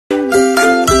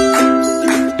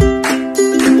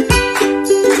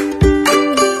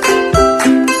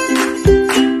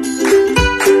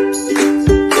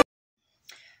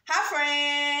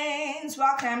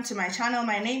channel.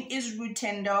 My name is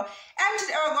Rutendo, and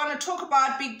today we're going to talk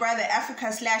about Big Brother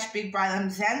Africa / Big Brother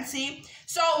Mzansi.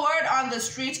 So word on the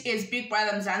street is Big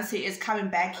Brother Mzansi is coming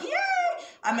back. Yay!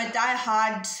 I'm a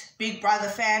die-hard Big Brother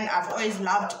fan. I've always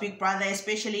loved Big Brother,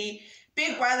 especially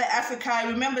Big Brother Africa. I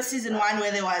remember season 1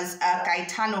 where there was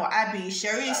Gaetano, Abby,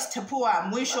 Cherise,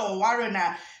 Tapua, Mwisho,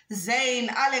 Waruna, Zayn,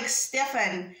 Alex,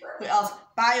 Stefan, who else?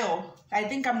 Bio. I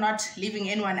think I'm not leaving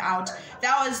anyone out.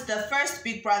 That was the first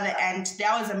Big Brother, and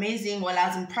that was amazing. While I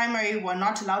was in primary, we're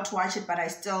not allowed to watch it, but I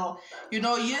still,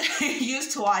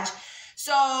 used to watch.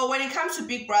 So when it comes to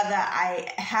Big Brother, I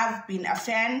have been a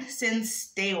fan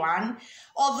since day one.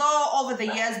 Although over the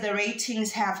years, the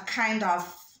ratings have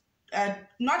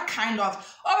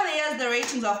over the years, the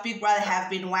ratings of Big Brother have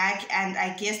been whack, and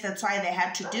I guess that's why they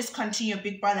had to discontinue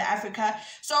Big Brother Africa.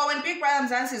 So when Big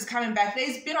Brother Mzansi is coming back,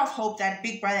 there's a bit of hope that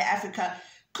Big Brother Africa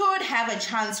could have a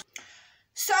chance.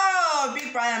 So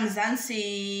Big Brother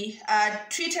Mzansi,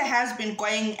 Twitter has been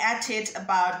going at it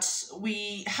about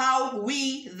how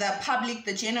we, the public,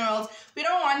 the generals, we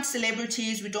don't want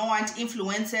celebrities, we don't want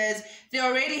influencers. They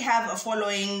already have a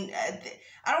following.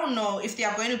 I don't know if they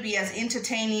are going to be as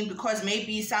entertaining, because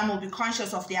maybe some will be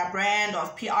conscious of their brand,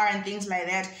 of PR and things like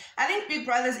that. I think Big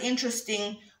Brother is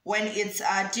interesting when it's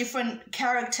different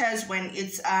characters, when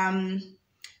it's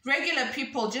regular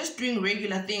people just doing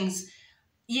regular things.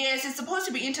 Yes, it's supposed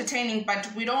to be entertaining, but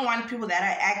we don't want people that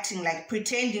are acting, like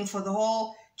pretending for the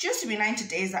whole, just to be 90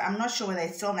 days. I'm not sure whether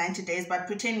it's still 90 days, but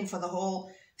pretending for the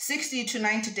whole 60 to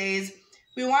 90 daes.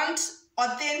 We want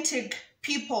authentic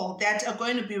people that are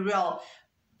going to be real.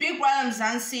 Big Brother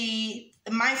Mzansi,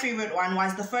 my favorite one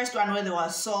was the first one where there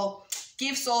was Soul.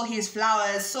 Give Soul his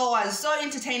flowers. Soul was so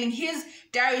entertaining. His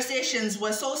diary sessions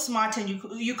were so smart, and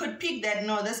you could pick that,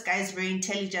 no, this guy is very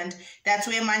intelligent. That's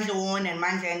where Mandla won, and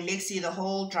Mandla and Lexi, the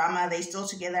whole drama, they still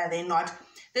together, they're not.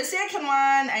 The second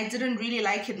one, I didn't really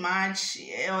like it much.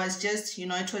 It was just,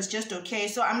 it was just okay.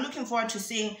 So I'm looking forward to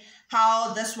seeing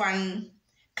how this one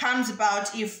comes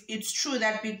about, if it's true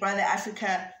that Big Brother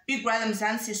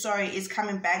Mzansi, is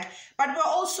coming back. But we're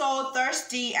also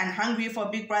thirsty and hungry for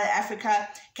Big Brother Africa.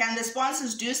 Can the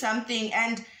sponsors do something?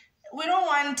 And we don't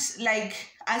want, like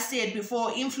I said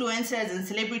before, influencers and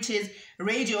celebrities,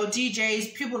 radio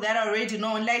DJs, people that are already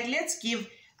known. Like, let's give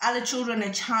other children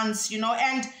a chance, and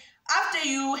after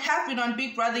you have been on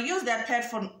Big Brother, use that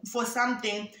platform for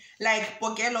something. Like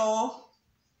Bokelo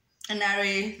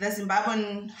Nare, the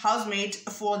Zimbabwean housemate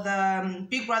for the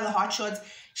Big Brother Hot Shots,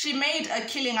 she made a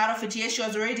killing out of it. Yes, she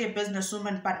was already a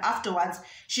businesswoman, but afterwards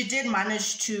she did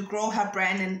manage to grow her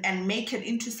brand and make it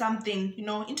into something,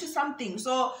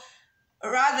 So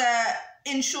rather,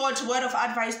 in short, word of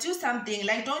advice, do something.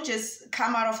 Like, don't just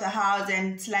come out of the house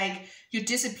and it's like you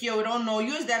disappear. We don't know.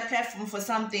 Use that platform for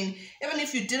something, even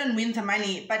if you didn't win the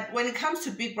money. But when it comes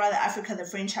to Big Brother Africa, the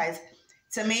franchise,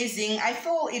 it's amazing. I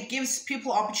feel it gives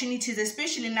people opportunities,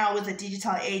 especially now with the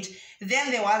digital age. Then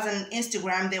there wasn't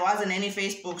Instagram, there wasn't any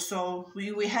Facebook, so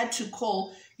we had to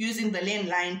call using the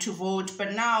landline to vote.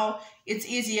 But now it's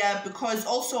easier, because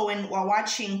also when we're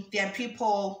watching, there are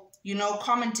people,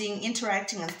 commenting,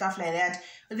 interacting and stuff like that.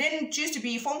 But then it used to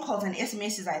be phone calls and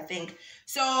SMSs, I think.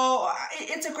 So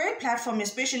it's a great platform,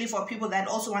 especially for people that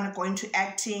also want to go into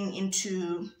acting,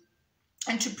 into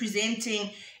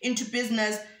presenting, into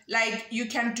business. Like, you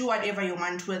can do whatever you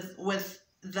want with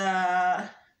the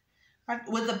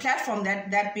platform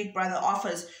that Big Brother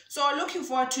offers. So looking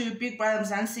forward to Big Brother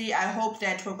Mzansi. I hope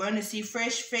that we're going to see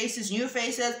fresh faces, new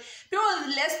faces, people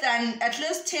with less than at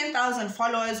least 10,000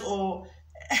 followers or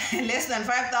less than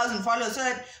 5,000 followers, so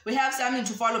that we have something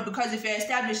to follow. Because if you're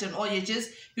established and all,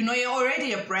 you're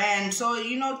already a brand, so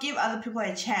give other people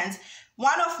a chance.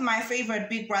 One of my favorite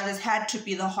Big Brothers had to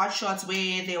be the Hot Shots,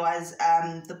 where there was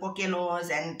the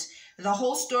Bokelos and the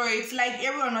whole story. It's like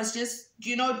everyone was just,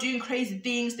 doing crazy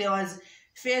things. There was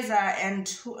Feza and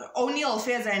O'Neill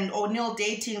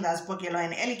dating. That's Bokelo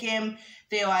and Eligem.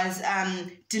 There was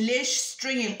Delish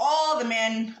stringing all the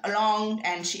men along,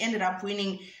 and she ended up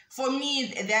winning. For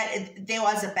me, there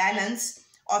was a balance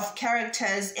of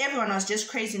characters. Everyone was just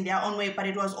crazy in their own way, but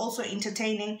it was also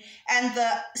entertaining. And the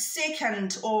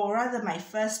second, or rather my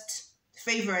first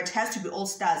favorite, has to be All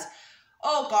Stars.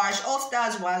 Oh gosh, All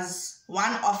Stars was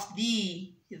one of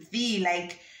the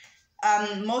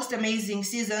most amazing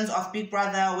seasons of Big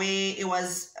Brother, where it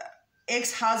was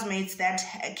ex-housemates that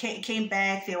came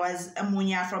back. There was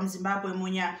Munya from Zimbabwe.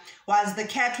 Munya was the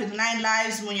cat with 9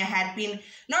 lives. Munya had been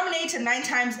nominated 9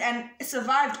 times and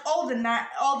survived all the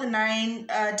nine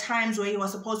times where he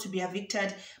was supposed to be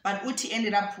evicted. But Uti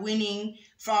ended up winning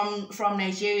from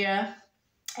Nigeria.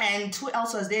 And who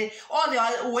else was there? Oh, there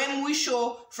was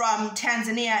Wemwisho from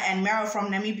Tanzania and Mara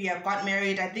from Namibia got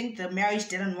married. I think the marriage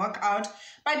didn't work out.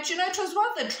 But, you know, it was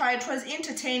worth a try. It was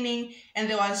entertaining. And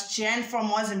there was Jen from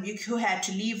Mozambique who had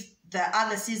to leave the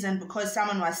other season because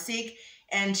someone was sick.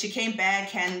 And she came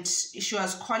back and she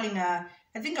was calling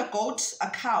I think a goat, a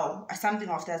cow, or something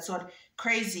of that sort.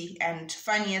 Crazy and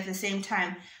funny at the same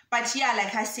time. But yeah,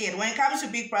 like I said, when it comes to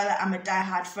Big Brother, I'm a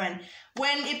diehard fan.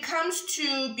 When it comes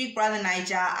to Big Brother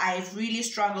Niger, I've really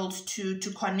struggled to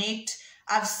connect.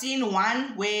 I've seen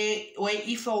one where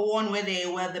Ifa won, where they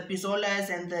were the Bizolas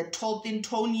and the Tolkien,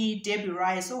 Tony, Debbie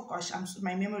Rice. Oh gosh,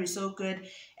 my memory is so good.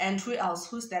 And who else?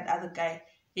 Who's that other guy?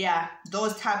 Yeah,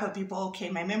 those type of people. Okay,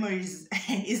 my memory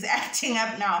is acting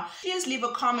up now. Please leave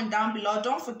a comment down below.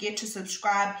 Don't forget to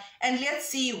subscribe. And let's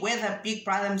see whether Big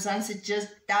Brother Mzansi just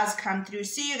does come through.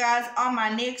 See you guys on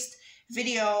my next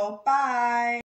video. Bye.